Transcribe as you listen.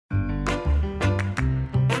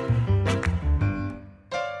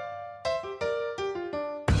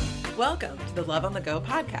Welcome to the Love on the Go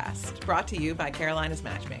podcast, brought to you by Carolina's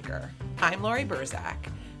Matchmaker. I'm Lori Burzak,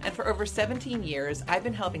 and for over 17 years, I've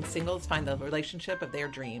been helping singles find the relationship of their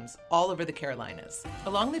dreams all over the Carolinas.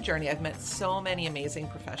 Along the journey, I've met so many amazing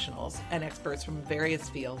professionals and experts from various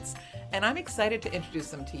fields, and I'm excited to introduce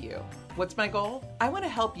them to you. What's my goal? I want to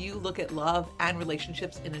help you look at love and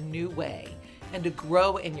relationships in a new way and to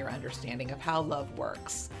grow in your understanding of how love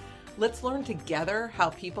works. Let's learn together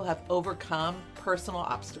how people have overcome personal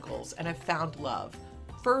obstacles and have found love,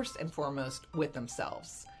 first and foremost with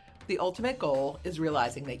themselves. The ultimate goal is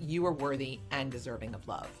realizing that you are worthy and deserving of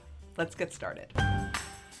love. Let's get started.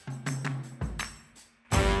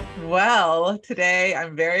 Well, today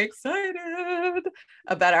I'm very excited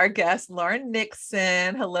about our guest, Lauren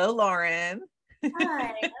Nixon. Hello, Lauren.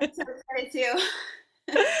 Hi, I'm so excited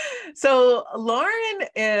too. So Lauren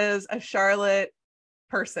is a Charlotte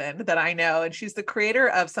person that I know, and she's the creator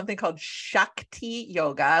of something called Shakti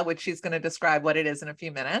Yoga, which she's going to describe what it is in a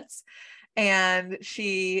few minutes. And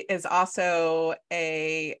she is also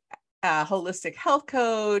a holistic health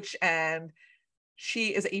coach, and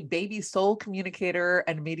she is a baby soul communicator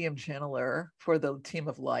and medium channeler for the Team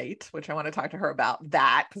of Light, which I want to talk to her about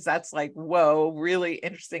that, because that's like, whoa, really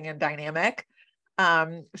interesting and dynamic.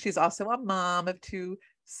 She's also a mom of two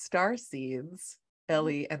star seeds,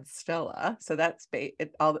 Ellie and Stella. So that's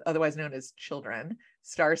otherwise known as children,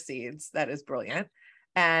 star seeds. That is brilliant.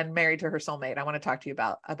 And married to her soulmate. I want to talk to you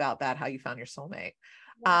about that, how you found your soulmate.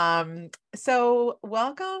 So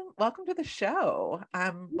welcome to the show.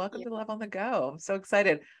 Welcome to Love on the Go. I'm so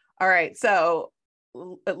excited. All right. So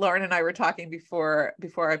Lauren and I were talking before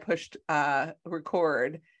I pushed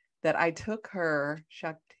record that I took her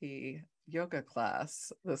Shakti yoga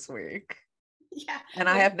class this week. Yeah. And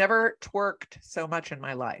I have never twerked so much in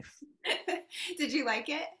my life. Did you like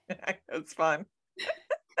it? It's fun.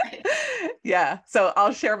 Yeah. So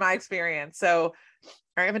I'll share my experience. So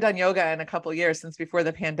I haven't done yoga in a couple of years, since before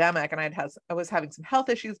the pandemic, and I was having some health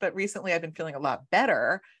issues, but recently I've been feeling a lot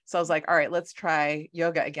better. So I was like, all right, let's try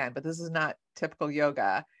yoga again, but this is not typical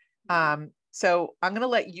yoga. So I'm going to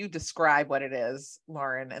let you describe what it is,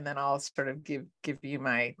 Lauren, and then I'll sort of give you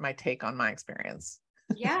my take on my experience.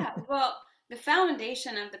 Yeah. Well, the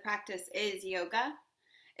foundation of the practice is yoga.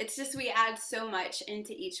 It's just we add so much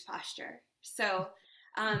into each posture. So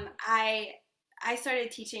I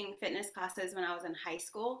started teaching fitness classes when I was in high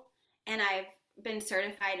school, and I've been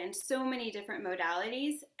certified in so many different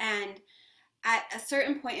modalities. And at a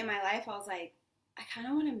certain point in my life, I was like, I kind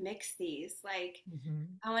of want to mix these. Like,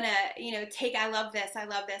 I want to, take I love this,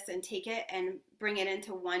 and take it and bring it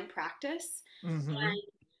into one practice. And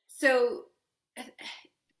so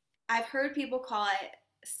I've heard people call it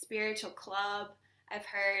spiritual club. I've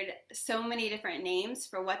heard so many different names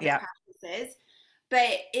for what the practice is,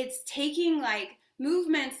 but it's taking like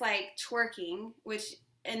movements like twerking, which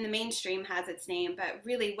in the mainstream has its name, but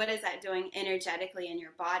really what is that doing energetically in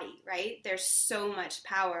your body, right? There's so much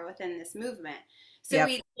power within this movement. So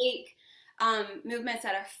we take movements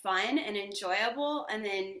that are fun and enjoyable, and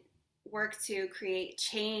then work to create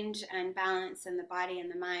change and balance in the body and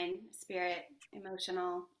the mind, spirit,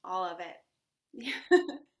 emotional, all of it. Yeah.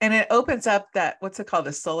 And it opens up that, what's it called?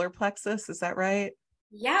 The solar plexus. Is that right?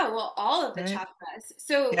 Yeah. Well, all of the chakras.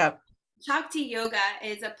 So Shakti yoga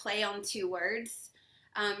is a play on two words.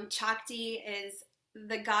 Shakti is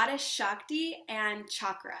the goddess Shakti and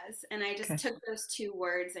chakras. And I just took those two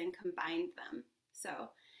words and combined them. So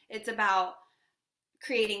it's about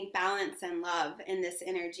creating balance and love in this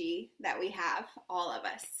energy that we have, all of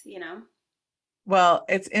us, Well,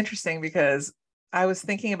 it's interesting because I was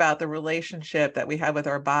thinking about the relationship that we have with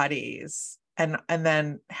our bodies, and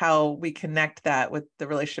then how we connect that with the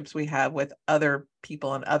relationships we have with other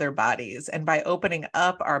people and other bodies. And by opening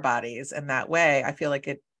up our bodies in that way, I feel like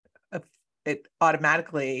it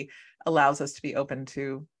automatically allows us to be open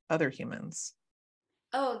to other humans.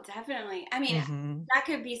 Oh, definitely. I mean, that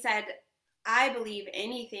could be said. I believe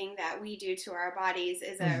anything that we do to our bodies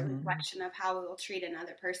is a reflection of how we will treat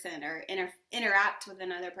another person or interact with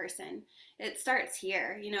another person. It starts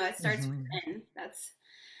here, it starts within. That's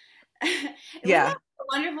a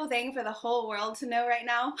wonderful thing for the whole world to know right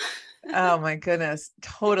now. Oh my goodness,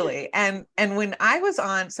 totally. And when I was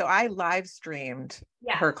on, so I live streamed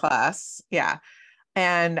her class,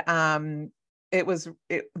 and it wasn't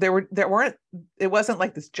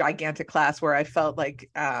like this gigantic class where I felt like,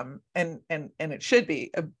 and it should be,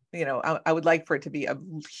 I would like for it to be a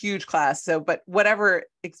huge class. So, but whatever,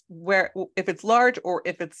 if it's large or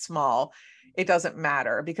if it's small, it doesn't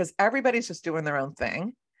matter, because everybody's just doing their own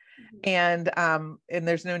thing. And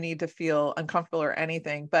there's no need to feel uncomfortable or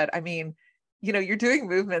anything. But I mean, you're doing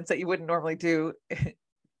movements that you wouldn't normally do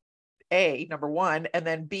number one, and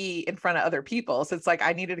then B, in front of other people. So it's like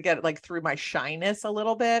I needed to get like through my shyness a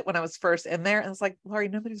little bit when I was first in there. And it's like, Lori,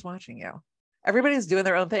 nobody's watching you. Everybody's doing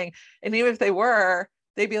their own thing. And even if they were,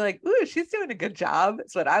 they'd be like, ooh, she's doing a good job.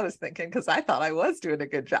 That's what I was thinking, because I thought I was doing a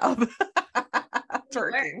good job.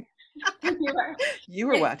 Twerking. You were. You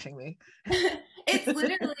were watching me. It's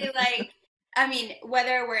literally like, I mean,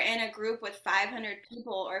 whether we're in a group with 500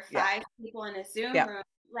 people or Yeah. 5 people in a Zoom Yeah. room,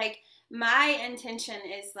 like my intention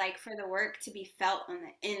is like for the work to be felt on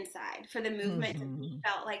the inside, for the movement to be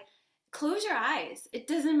felt. Like, close your eyes. It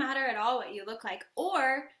doesn't matter at all what you look like,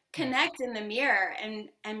 or connect in the mirror and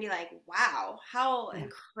be like, wow, how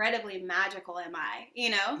incredibly magical am I? You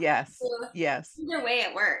know? Yes. So Yes. either way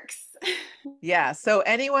it works. Yeah. So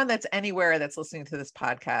anyone that's anywhere that's listening to this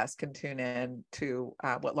podcast can tune in to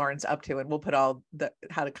what Lauren's up to, and we'll put all the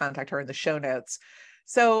how to contact her in the show notes.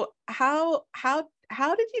 So how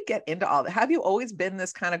did you get into all that? Have you always been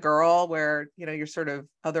this kind of girl where, you know, you're sort of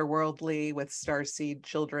otherworldly with starseed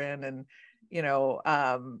children and,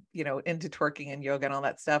 into twerking and yoga and all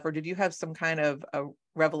that stuff? Or did you have some kind of a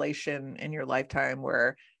revelation in your lifetime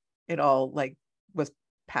where it all like was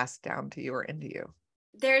passed down to you or into you?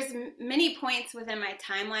 There's many points within my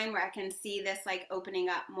timeline where I can see this like opening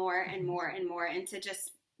up more and more and more into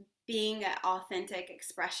just being an authentic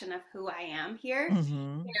expression of who I am here,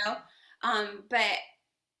 you know? But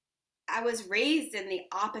I was raised in the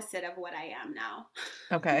opposite of what I am now.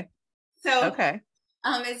 Okay. So Okay.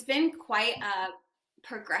 it's been quite a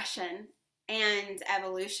progression and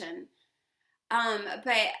evolution.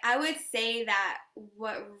 But I would say that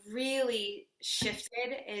what really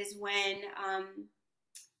shifted is when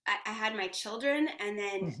I had my children, and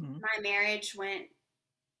then my marriage went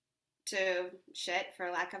to shit,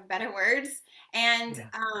 for lack of better words. And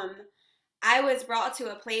I was brought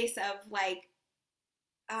to a place of like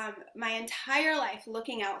my entire life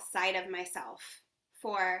looking outside of myself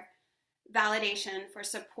for validation, for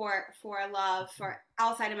support, for love, for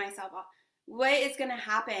outside of myself. What is going to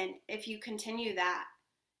happen if you continue that?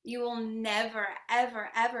 You will never, ever,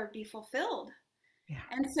 ever be fulfilled. Yeah.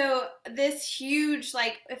 And so this huge,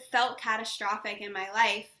 like, it felt catastrophic in my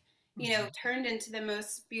life, you know, turned into the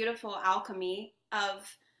most beautiful alchemy of,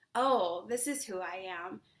 oh, this is who I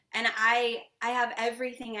am. And I have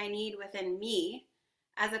everything I need within me,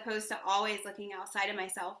 as opposed to always looking outside of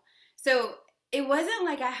myself. So it wasn't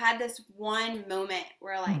like I had this one moment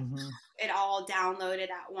where like it all downloaded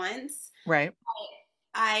at once. Right.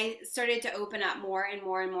 I started to open up more and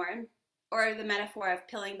more and more, or the metaphor of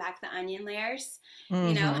peeling back the onion layers,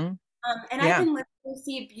 you know? And I can literally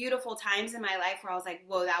see beautiful times in my life where I was like,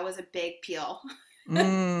 whoa, that was a big peel.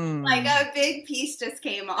 Like a big piece just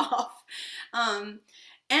came off. And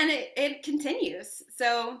it continues.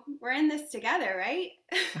 So we're in this together, right?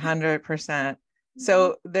 100%.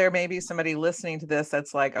 So there may be somebody listening to this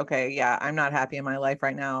that's like, okay, yeah, I'm not happy in my life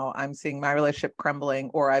right now. I'm seeing my relationship crumbling,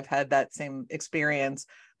 or I've had that same experience,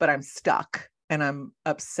 but I'm stuck and I'm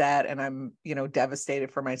upset and I'm,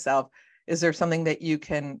 devastated for myself. Is there something that you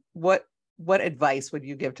can, what advice would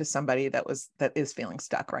you give to somebody that is feeling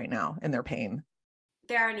stuck right now in their pain?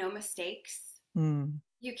 There are no mistakes.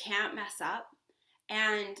 You can't mess up,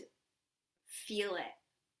 and feel it.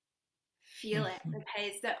 Feel it,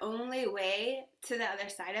 because the only way to the other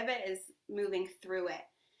side of it is moving through it.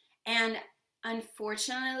 And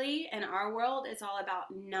unfortunately, in our world, it's all about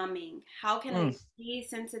numbing. How can I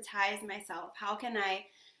desensitize myself? How can I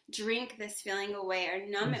drink this feeling away or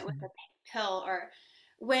numb it with a pill? Or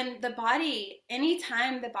when the body,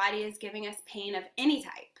 anytime the body is giving us pain of any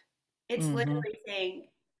type, it's literally saying,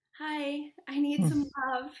 hi, I need some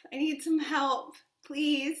love. I need some help,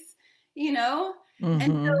 please,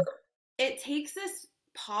 And so it takes this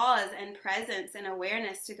pause and presence and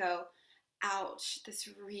awareness to go, ouch, this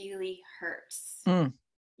really hurts, and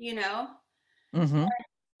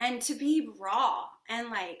to be raw and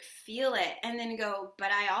like feel it, and then go,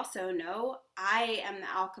 but I also know I am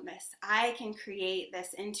the alchemist. I can create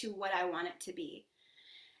this into what I want it to be.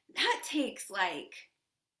 That takes like,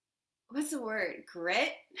 what's the word?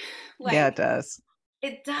 Grit? Like, yeah, it does.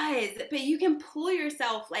 It does. But you can pull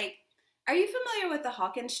yourself, like, are you familiar with the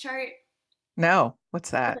Hawkins chart? No,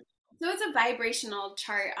 what's that? So it's a vibrational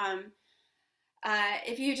chart.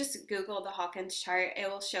 If you just Google the Hawkins chart, it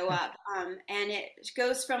will show up. And it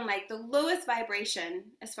goes from like the lowest vibration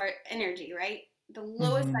as far as energy, right? The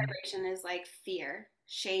lowest vibration is like fear,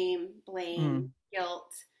 shame, blame,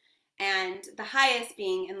 guilt, and the highest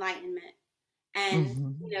being enlightenment.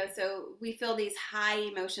 And, so we feel these high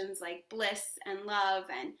emotions like bliss and love.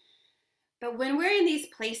 But when we're in these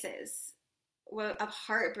places of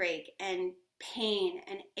heartbreak and pain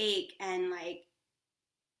and ache and like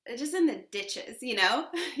just in the ditches, you know?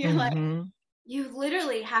 You're like, Mm-hmm. you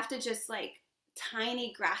literally have to just like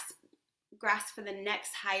tiny grasp for the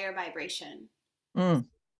next higher vibration. Mm.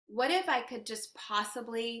 What if I could just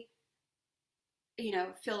possibly,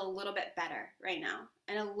 feel a little bit better right now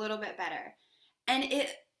and a little bit better? And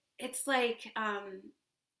it's like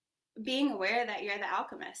being aware that you're the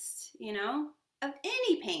alchemist, of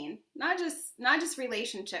any pain, not just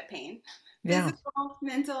relationship pain, Yeah. physical,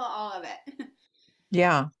 mental, all of it.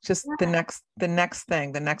 Yeah. Just the Yeah. next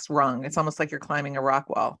thing, the next rung. It's almost like you're climbing a rock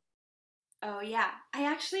wall. Oh yeah.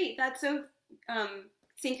 That's so um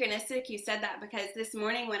synchronistic you said that, because this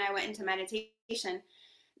morning when I went into meditation,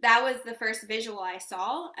 that was the first visual I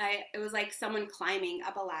saw. It was like someone climbing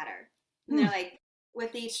up a ladder. And they're Hmm. like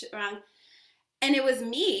with each rung. And it was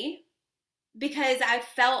me, because I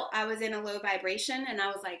felt I was in a low vibration, and I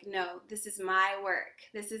was like, no, this is my work.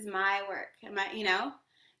 This is my work.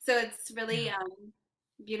 So it's really Yeah.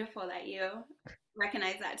 beautiful that you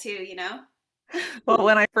recognize that too. Well,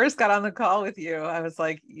 when I first got on the call with you, I was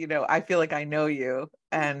like, I feel like I know you,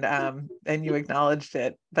 and you acknowledged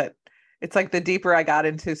it. But it's like the deeper I got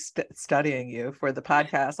into studying you for the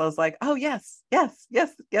podcast, I was like, oh yes, yes,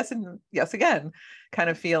 yes, yes, and yes again, kind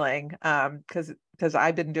of feeling. Because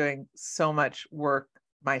I've been doing so much work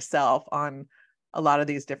myself on a lot of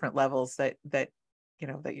these different levels that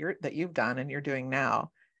you've done and you're doing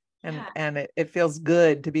now, and Yeah. it feels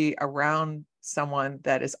good to be around someone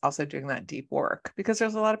that is also doing that deep work, because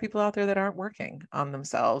there's a lot of people out there that aren't working on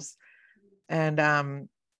themselves. And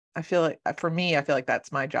I feel like, for me, I feel like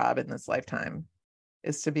that's my job in this lifetime,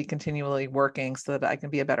 is to be continually working so that I can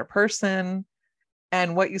be a better person.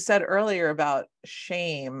 And what you said earlier about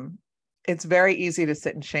shame, it's very easy to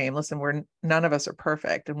sit in shame. Listen, none of us are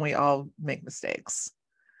perfect and we all make mistakes.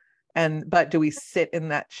 But do we sit in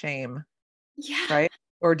that shame, Yeah. right?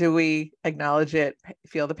 Or do we acknowledge it,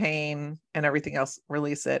 feel the pain and everything else,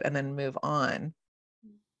 release it, and then move on?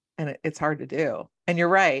 And it's hard to do. And you're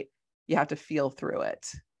right. You have to feel through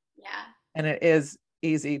it. Yeah. And it is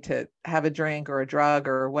easy to have a drink or a drug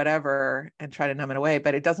or whatever and try to numb it away,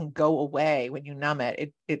 but it doesn't go away when you numb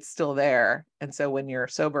it. It's still there. And so when you're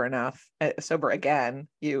sober again,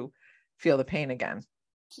 you feel the pain again.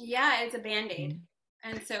 Yeah, it's a band-aid. Mhm.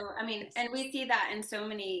 And so, I mean, Yes. and we see that in so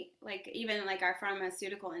many, like, even like our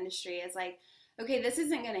pharmaceutical industry is like, okay, this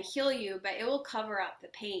isn't going to heal you, but it will cover up the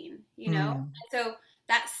pain. Mm. And so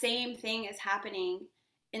that same thing is happening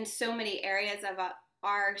in so many areas of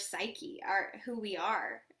our psyche, our who we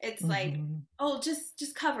are. It's like, Mhm. oh,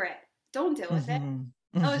 just cover it. Don't deal with it. Mhm.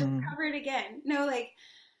 Oh, just Mhm. cover it again. No, like,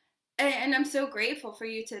 and I'm so grateful for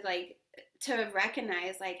you to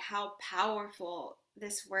recognize like how powerful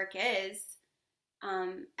this work is.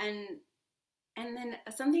 And then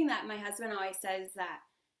something that my husband always says, that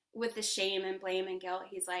with the shame and blame and guilt,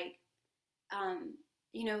 he's like, um,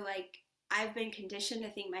 like, I've been conditioned to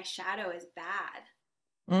think my shadow is bad.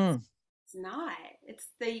 Mm. It's not. It's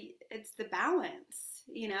the balance,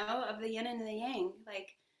 of the yin and the yang.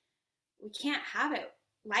 Like, we can't have it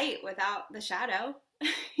light without the shadow,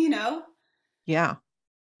 you know. Yeah.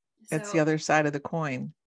 It's the So, other side of the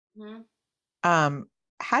coin. mhm. Um,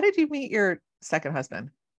 how did you meet your second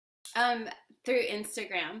husband? um, through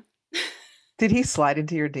Instagram. Did he slide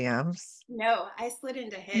into your DMs? No, I slid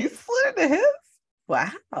into You his. slid into his?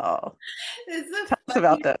 Wow. It's the Tell us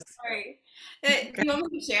about funniest this. story. Do Okay. you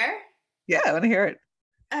want me to share? Yeah, I want to hear it.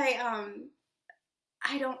 I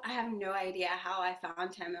I have no idea how I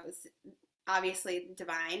found him. It was obviously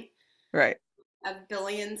divine. Right. Of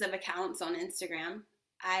billions of accounts on Instagram.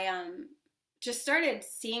 I just started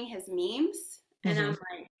seeing his memes, and Hmm. I'm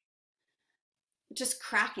like just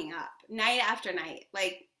cracking up night after night,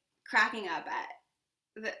 like cracking up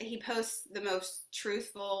he posts the most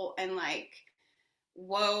truthful and like,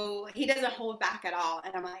 whoa, he doesn't hold back at all.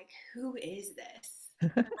 And I'm like, who is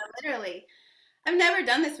this? Literally, I've never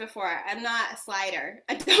done this before. I'm not a slider.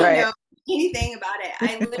 I don't Right. know anything about it.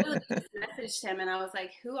 I literally just messaged him and I was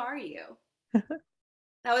like, who are you? That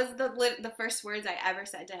was the first words I ever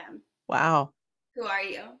said to him. Wow. Who are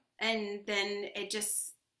you? And then it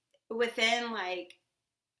just, within like,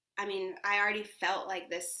 I mean, I already felt like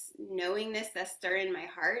this knowingness, that stir in my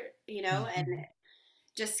heart, and Hmm. it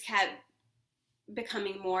just kept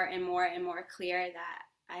becoming more and more and more clear that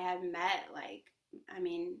I had met, like, I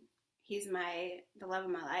mean, he's the love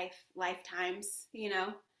of my lifetimes.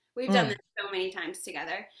 We've done Mm. this so many times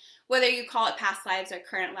together, whether you call it past lives or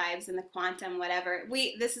current lives in the quantum, whatever.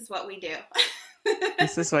 This is what we do.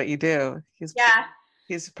 This is what you do. Yeah.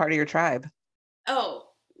 He's part of your tribe. Oh,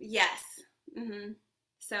 yes. Hmm.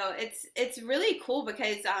 So it's really cool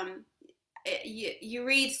because you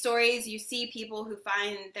read stories, you see people who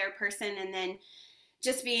find their person, and then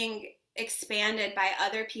just being expanded by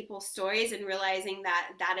other people's stories and realizing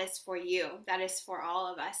that that is for you, that is for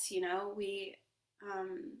all of us.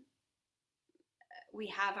 Um, we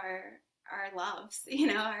have our loves,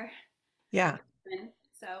 our Yeah. person.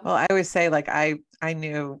 So Well, I always say like I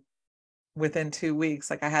knew within 2 weeks,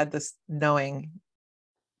 like I had this knowing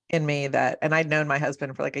in me that, and I'd known my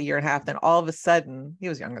husband for like a year and a half. Then all of a sudden, he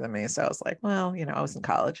was younger than me. So I was like, well, I was in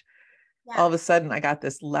college. yeah. All of a sudden I got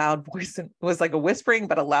this loud voice, and it was like a whispering,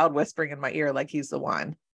 but a loud whispering in my ear, like he's the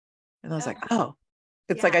one. And I was Oh, like, oh,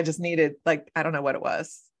 it's like yeah. I just needed, like, I don't know what it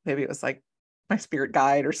was. Maybe it was like my spirit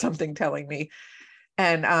guide or something telling me.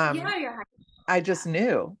 And Yeah, you're right. I Yeah. just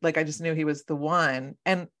knew, like, I just knew he was the one.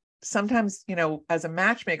 And sometimes, as a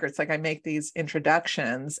matchmaker, it's like I make these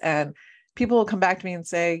introductions and people will come back to me and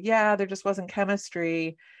say, yeah, there just wasn't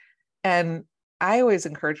chemistry. And I always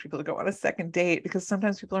encourage people to go on a second date because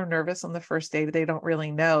sometimes people are nervous on the first date. They don't really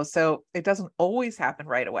know. So it doesn't always happen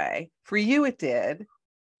right away. For you, it did.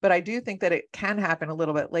 But I do think that it can happen a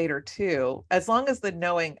little bit later too, as long as the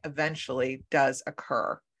knowing eventually does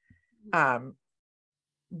occur. Um,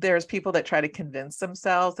 there's people that try to convince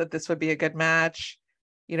themselves that this would be a good match,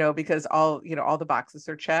 because all the boxes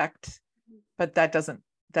are checked, but that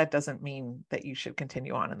doesn't mean that you should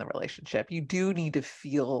continue on in the relationship. You do need to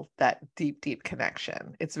feel that deep, deep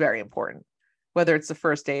connection. It's very important, whether it's the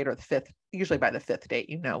first date or the fifth, usually by the fifth date,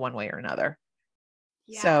 one way or another.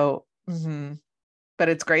 Yeah. So, but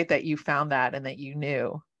it's great that you found that and that you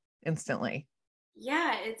knew instantly.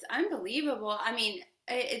 Yeah, it's unbelievable. I mean,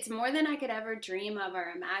 it's more than I could ever dream of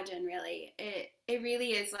or imagine, really. It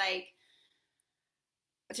really is like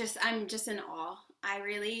just I'm just in awe. I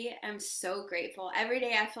really am so grateful. Every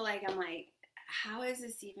day I feel like I'm like, how is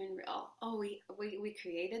this even real? Oh, we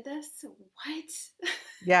created this? What?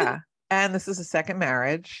 Yeah. And this is a second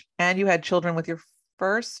marriage, and you had children with your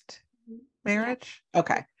first Yeah. marriage.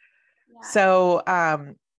 Okay. Yeah.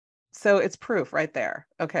 So it's proof right there.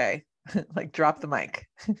 Okay. Like drop the mic.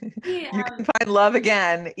 We, You can find love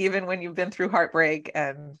again, even when you've been through heartbreak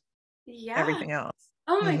and yeah. everything else.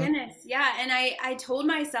 Oh my Hmm. goodness. Yeah. And I told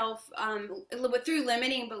myself, through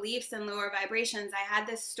limiting beliefs and lower vibrations, I had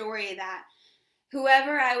this story that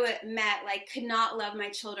whoever met, like, could not love my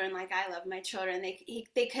children like I love my children.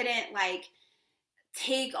 They couldn't, like,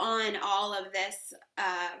 take on all of this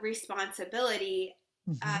responsibility,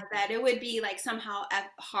 Hmm. that it would be, like, somehow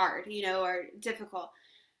hard, or difficult.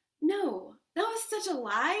 No, that was such a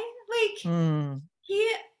lie. Like, Mm.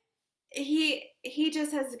 he he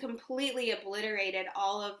just has completely obliterated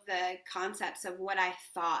all of the concepts of what I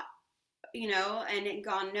thought, and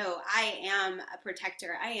gone, no, I am a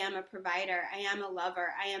protector, I am a provider, I am a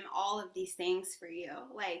lover, I am all of these things for you.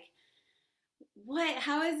 Like, what?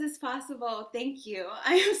 How is this possible? Thank you.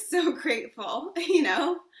 I am so grateful,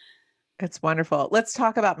 It's wonderful. Let's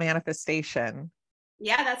talk about manifestation.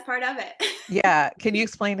 Yeah, that's part of it. Yeah. Can you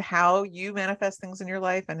explain how you manifest things in your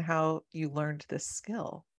life and how you learned this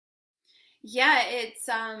skill? Yeah,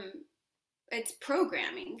 it's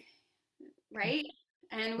programming, right?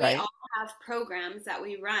 And we Right. all have programs that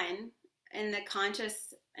we run in the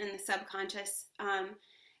conscious and the subconscious.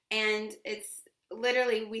 And it's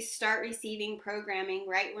literally, we start receiving programming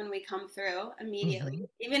right when we come through immediately, Hmm.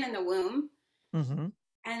 even in the womb. Hmm.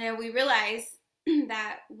 And then we realize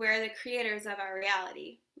that we're the creators of our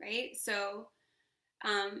reality, right? So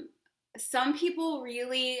um, some people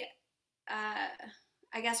really, uh,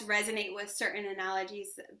 I guess, resonate with certain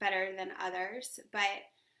analogies better than others, but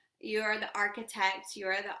you are the architect, you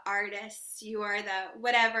are the artist, you are the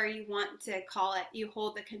whatever you want to call it, you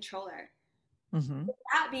hold the controller. Hmm.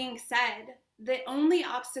 That being said, the only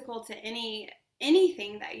obstacle to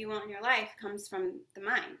anything that you want in your life comes from the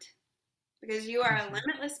mind, because you are a Hmm.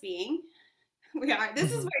 limitless being. We are.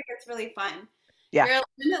 This is Hmm. where it gets really fun. Yeah. You're a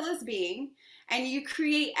limitless being, and you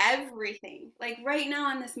create everything. Like right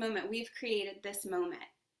now in this moment, we've created this moment,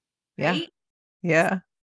 Yeah. right? Yeah.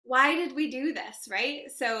 Why did we do this, right?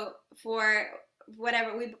 So for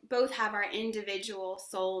whatever, we both have our individual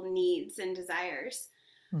soul needs and desires,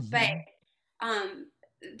 but Hmm. um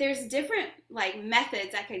there's different, like,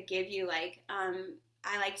 methods I could give you. Like,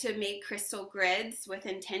 I like to make crystal grids with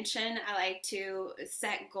intention. I like to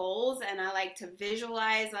set goals, and I like to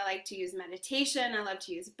visualize. I like to use meditation. I love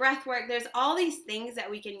to use breath work. There's all these things that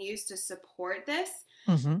we can use to support this.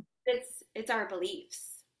 Hmm. It's our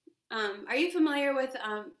beliefs. Are you familiar with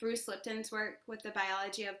Bruce Lipton's work with the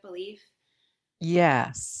biology of belief?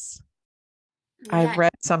 Yes. I've Yeah.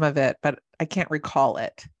 read some of it, but I can't recall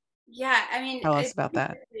it. Yeah, I mean, Tell us it's about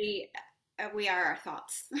that. basically, we are our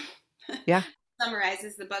thoughts. Yeah.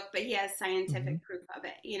 summarizes the book, but he has Mm-hmm. scientific proof of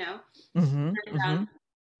it, you know? Mm-hmm. And Mm-hmm.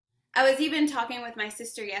 I was even talking with my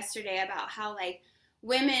sister yesterday about how like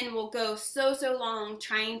women will go so long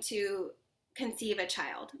trying to conceive a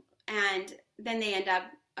child, and then they end up,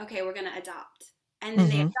 okay, we're going to adopt. And then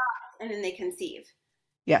they Mm-hmm. adopt and then they conceive.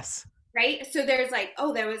 Yes. Right? So there's like,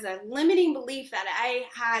 oh, there was a limiting belief that I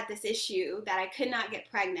had this issue that I could not get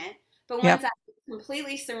pregnant. But once Yep. I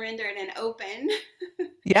completely surrendered and open,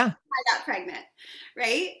 Yeah. I got pregnant,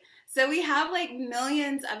 right? So we have like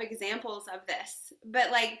millions of examples of this,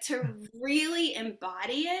 but like to really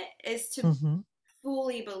embody it is to Mm-hmm.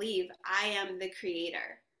 fully believe I am the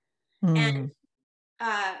creator. And Mm.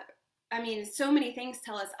 uh, I mean, so many things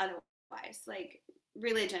tell us otherwise, like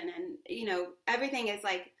religion and, everything is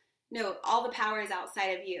like, no, all the power is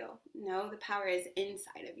outside of you. No, the power is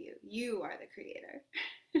inside of you. You are the creator.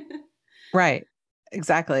 Right.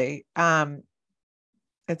 Exactly.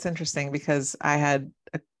 It's interesting because I had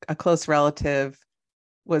a close relative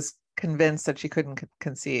was convinced that she couldn't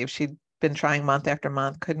conceive. She'd been trying month after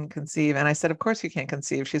month, couldn't conceive. And I said, of course you can't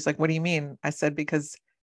conceive. She's like, what do you mean? I said, because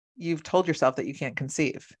you've told yourself that you can't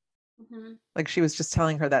conceive. Mm-hmm. Like she was just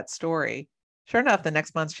telling her that story. Sure enough, the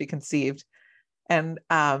next month she conceived. And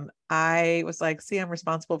I was like, see, I'm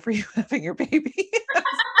responsible for you having your baby.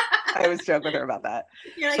 I always joke with her about that.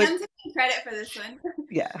 You're like, But I'm taking credit for this one.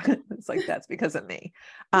 yeah, it's like that's because of me.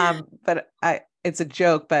 But it's a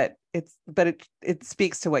joke, but it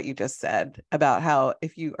speaks to what you just said about how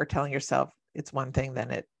if you are telling yourself it's one thing,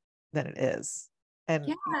 then it is. And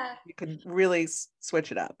Yeah. you can really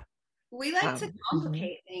switch it up. We like to Mhm.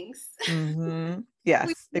 complicate things. We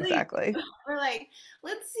Yes, really exactly. do. We're like,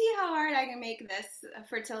 let's see how hard I can make this a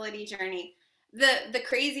fertility journey. The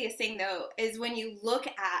craziest thing though is when you look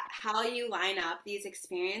at how you line up these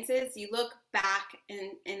experiences, you look back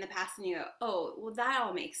in the past and you go, oh, well, that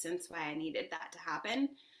all makes sense why I needed that to happen.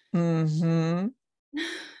 Hmm.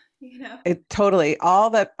 You know? It totally all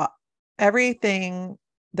that everything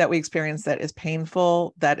that we experience that is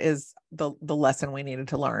painful, that is the lesson we needed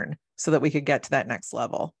to learn so that we could get to that next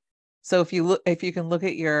level. So if you can look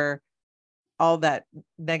at your all that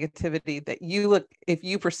negativity that you look, if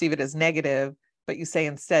you perceive it as negative, but you say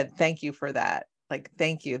instead, thank you for that. Like,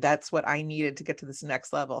 thank you. That's what I needed to get to this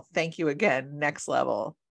next level. Thank you again. Next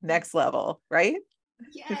level, right?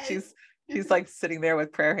 Yes. She's like sitting there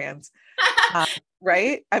with prayer hands. Um,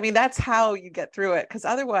 right? I mean, that's how you get through it. Because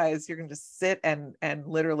otherwise, you're going to just sit and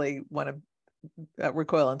literally want to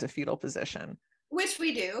recoil into fetal position, Which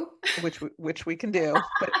we do. which we can do,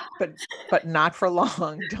 but not for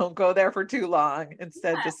long. Don't go there for too long.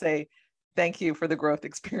 Instead, just say thank you for the growth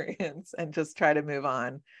experience and just try to move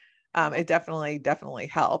on. Yeah. It definitely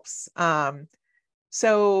helps.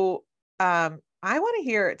 So I want to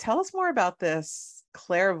hear. Tell us more about this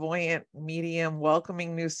clairvoyant medium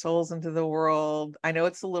welcoming new souls into the world. I know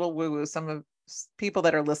it's a little woo-woo. Some of people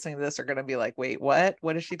that are listening to this are going to be like, wait, what?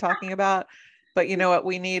 What is she talking about? But you know what?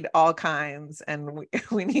 We need all kinds, and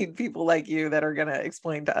we need people like you that are going to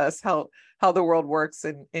explain to us how the world works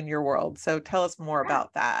in your world. So tell us more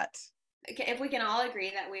about that. Okay, if we can all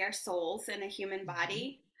agree that we are souls in a human Mm-hmm.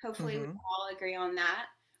 body, hopefully we Mm-hmm. all agree on that.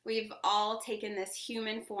 We've all taken this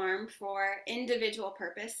human form for individual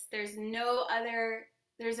purpose. There's no other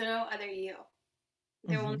you.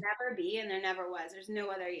 There will Mm-hmm. never be and there never was. There's no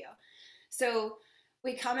other you. So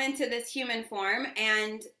we come into this human form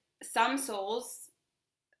and some souls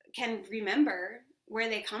can remember where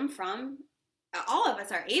they come from. All of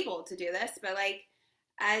us are able to do this, but like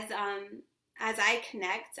as um as I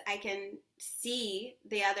connect, I can see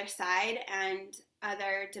the other side and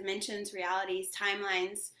other dimensions, realities,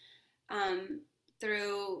 timelines um,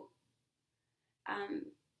 through um,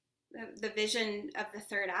 the vision of the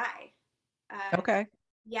third eye. Okay.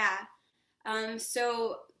 Yeah.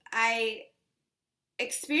 So I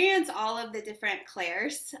experience all of the different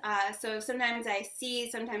clairs. So sometimes I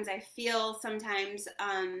see, sometimes I feel, sometimes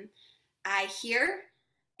I hear,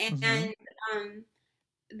 Mm-hmm. and um,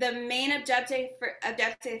 the main objective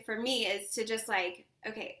for me is to just like,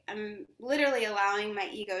 okay, I'm literally allowing my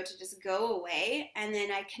ego to just go away, and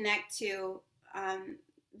then I connect to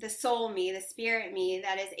the soul me, the spirit me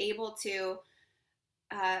that is able to.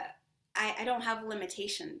 Uh, I don't have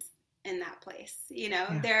limitations in that place.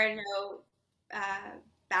 Yeah. There are no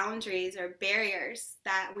boundaries or barriers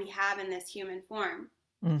that we have in this human form.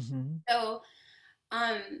 Mm-hmm. So,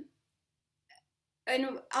 um,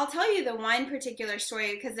 and I'll tell you the one particular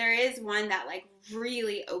story because there is one that like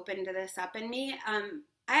really opened this up in me.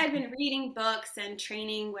 I had been reading books and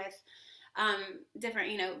training with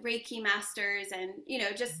different, Reiki masters and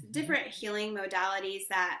just Mm-hmm. different healing modalities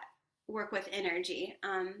that work with energy.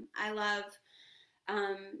 I love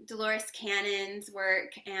Dolores Cannon's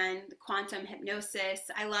work and quantum hypnosis.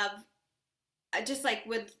 I love just like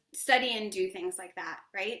would study and do things like that,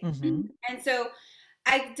 right? Mm-hmm. And so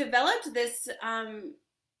I developed this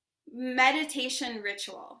meditation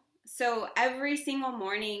ritual. So every single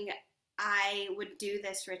morning, I would do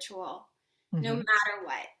this ritual, no Mm-hmm. matter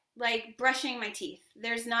what, like brushing my teeth.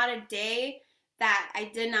 There's not a day that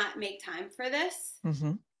I did not make time for this.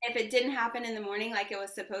 Mm-hmm. If it didn't happen in the morning like it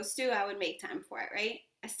was supposed to, I would make time for it, right?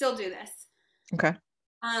 I still do this. Okay.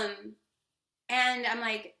 Um, and I'm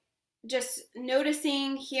like just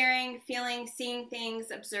noticing, hearing, feeling, seeing things,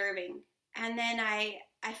 observing. And then I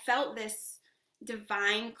felt this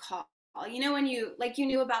divine call. You know when you like you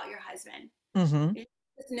knew about your husband. Mm-hmm. It's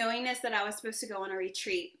this knowingness that I was supposed to go on a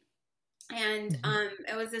retreat. And Mm-hmm.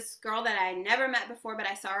 it was this girl that I had never met before, but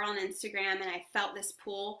I saw her on Instagram and I felt this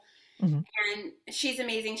pull. Mm-hmm. And she's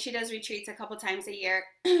amazing. She does retreats a couple times a year.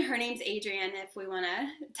 Her name's Adrienne, if we want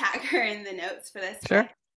to tag her in the notes for this. Sure.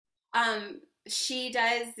 But she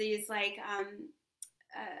does these like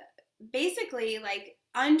basically like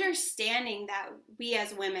understanding that we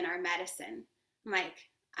as women are medicine. I'm like,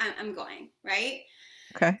 I'm going, right?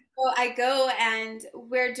 Okay. So I go and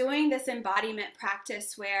we're doing this embodiment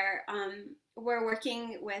practice where we're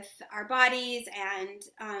working with our bodies and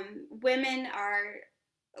women are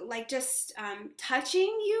like just touching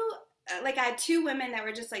you. Like I had two women that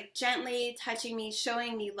were just like gently touching me,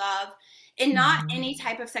 showing me love in not Mm-hmm. any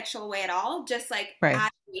type of sexual way at all, just like Right.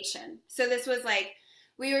 adoration. So this was like,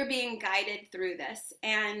 we were being guided through this.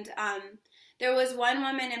 And there was one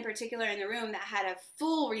woman in particular in the room that had a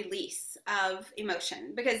full release of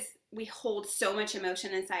emotion because we hold so much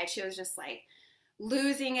emotion inside. She was just like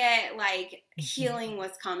losing it, like Mm-hmm. healing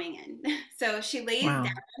was coming in. So she lays Wow.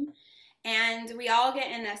 down and we all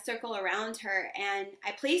get in a circle around her and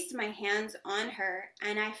I placed my hands on her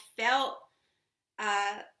and I felt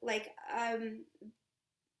uh, like um,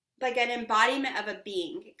 like an embodiment of a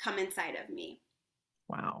being come inside of me.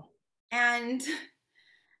 Wow. And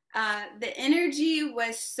the energy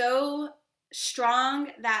was so strong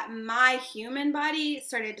that my human body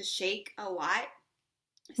started to shake a lot.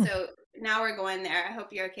 Hmm. So now we're going there. I hope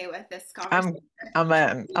you're okay with this conversation I'm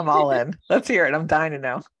I'm in. I'm all in. Let's hear it. I'm dying to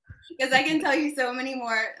know. because I can tell you so many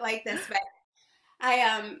more like this. But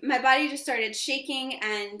I my body just started shaking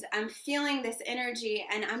and I'm feeling this energy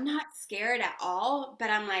and I'm not scared at all, but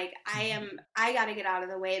I'm like I got to get out of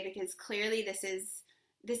the way because clearly this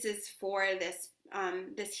is for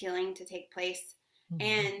this healing to take place.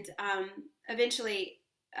 Mm-hmm. And eventually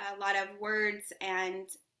a lot of words and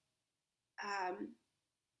um,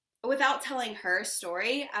 without telling her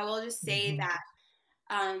story, I will just say Mm-hmm. that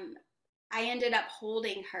um, I ended up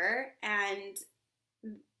holding her and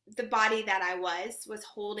the body that I was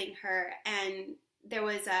holding her and there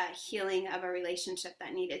was a healing of a relationship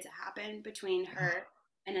that needed to happen between her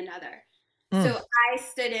and another. Mm. So I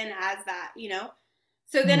stood in as that, you know.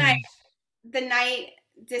 So then Mm. the night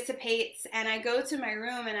dissipates and I go to my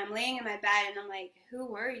room and I'm laying in my bed and I'm like, who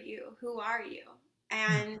were you? Who are you?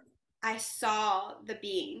 And I saw the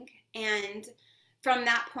being. And from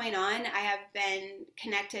that point on, I have been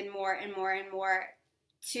connected more and more and more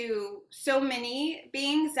to so many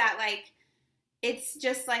beings that like it's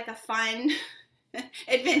just like a fun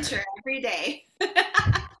adventure every day.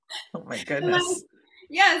 Oh my Like, goodness.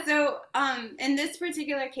 yeah, so in this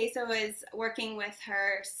particular case I was working with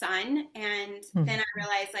her son and then Mm. I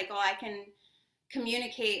realized like, oh, I can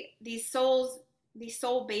communicate these soul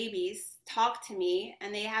babies talk to me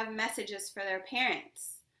and they have messages for their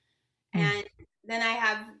parents. Mm. And then I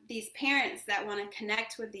have these parents that want to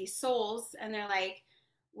connect with these souls and they're like,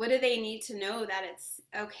 what do they need to know that it's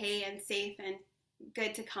okay and safe and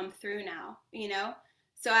good to come through now, you know?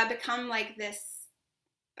 So I become like this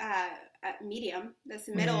uh, medium, this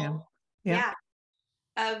Medium. middle, Yeah.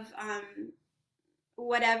 yeah, of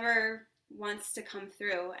whatever wants to come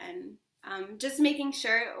through, and just making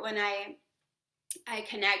sure when I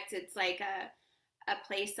connect, it's like a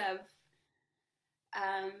place of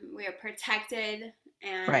we are protected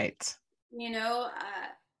and Right. you know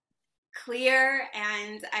clear,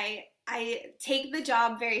 and I take the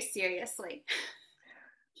job very seriously.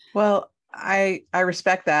 Well, I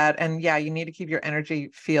respect that. And yeah, you need to keep your energy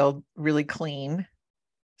field really clean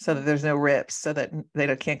so that there's no rips so that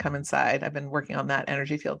they can't come inside. I've been working on that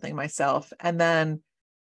energy field thing myself. And then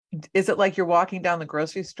is it like you're walking down the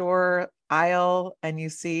grocery store aisle and you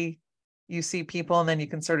see people and then you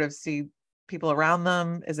can sort of see people around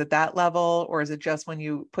them? Is it that level, or is it just when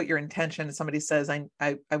you put your intention and somebody says, I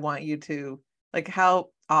want you to, like, how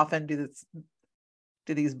often do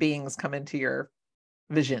these beings come into your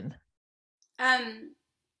vision? um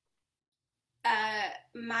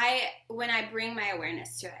when I bring my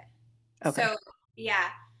awareness to it. Okay. So yeah,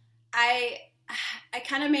 I I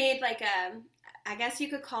kind of made like I guess you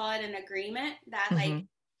could call it an agreement that like Hmm.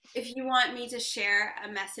 if you want me to share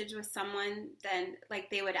a message with someone, then like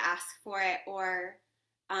they would ask for it, or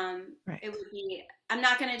Right. it would be, I'm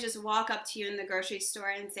not going to just walk up to you in the grocery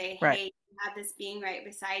store and say, Right. hey, you have this being right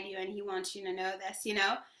beside you and he wants you to know this, you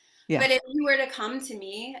know? Yeah. But if you were to come to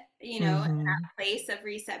me, you know, in Hmm. that place of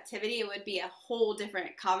receptivity, it would be a whole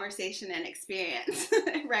different conversation and experience,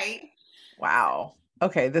 right? Wow.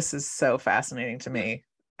 Okay. This is so fascinating to me.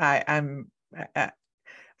 I'm, I,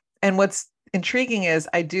 and what's intriguing is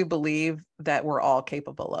I do believe that we're all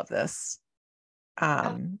capable of this.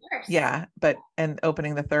 Of course. Yeah, and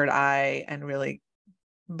opening the third eye and really,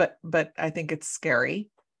 but I think it's scary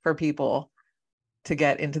for people to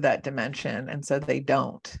get into that dimension. And so they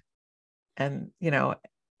don't. And,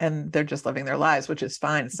 and they're just living their lives, which is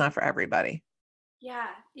fine. It's not for everybody. Yeah.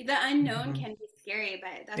 The unknown Mhm. can be scary,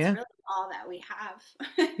 but that's Yeah. really all that we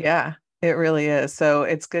have. Yeah, it really is. So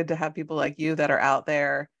it's good to have people like you that are out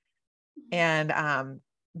there. And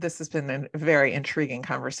this has been a very intriguing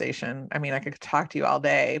conversation. I mean, I could talk to you all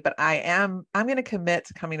day, but I'm going to commit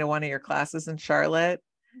to coming to one of your classes in Charlotte,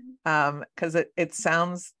 because it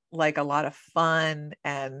sounds like a lot of fun.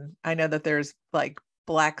 And I know that there's like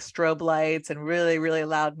black strobe lights and really, really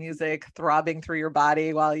loud music throbbing through your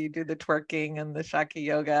body while you do the twerking and the Shakti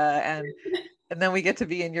yoga. And then we get to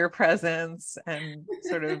be in your presence and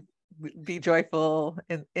sort of be joyful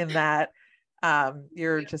in that.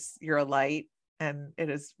 You're a light, and it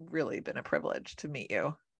has really been a privilege to meet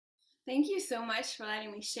you. Thank you so much for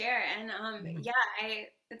letting me share. And Yeah. yeah,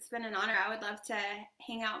 it's been an honor. I would love to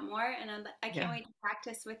hang out more, and I can't Yeah. wait to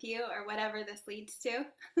practice with you or whatever this leads to.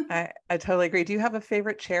 I totally agree. Do you have a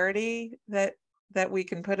favorite charity that we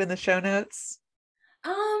can put in the show notes?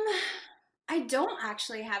 Um, I don't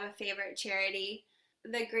actually have a favorite charity.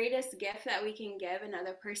 The greatest gift that we can give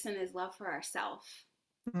another person is love for ourselves.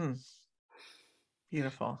 Hmm,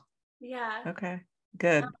 beautiful. Yeah, Okay,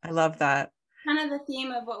 good. I love that. kind of the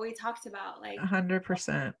theme of what we talked about. Like,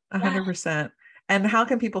 100%. a yeah. 100%. And how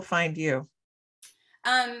can people find you?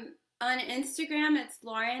 On Instagram, it's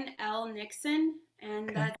Lauren L. Nixon, and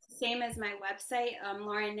Okay, that's the same as my website,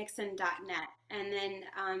 laurennixon.net. And then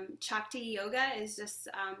Chakti Yoga is just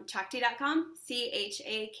chakti.com,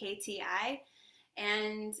 CHAKTI.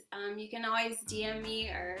 And you can always DM me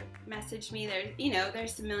or message me.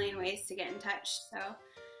 There's a million ways to get in touch. So,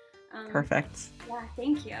 um, perfect. yeah,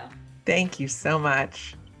 thank you. Thank you so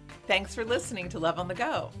much. Thanks for listening to Love on the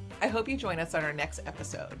Go. I hope you join us on our next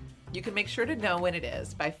episode. You can make sure to know when it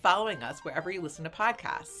is by following us wherever you listen to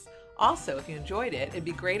podcasts. Also, if you enjoyed it, it'd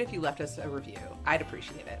be great if you left us a review. I'd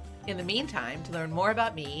appreciate it. In the meantime, to learn more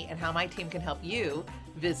about me and how my team can help you,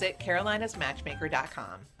 visit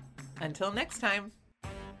carolinasmatchmaker.com. Until next time.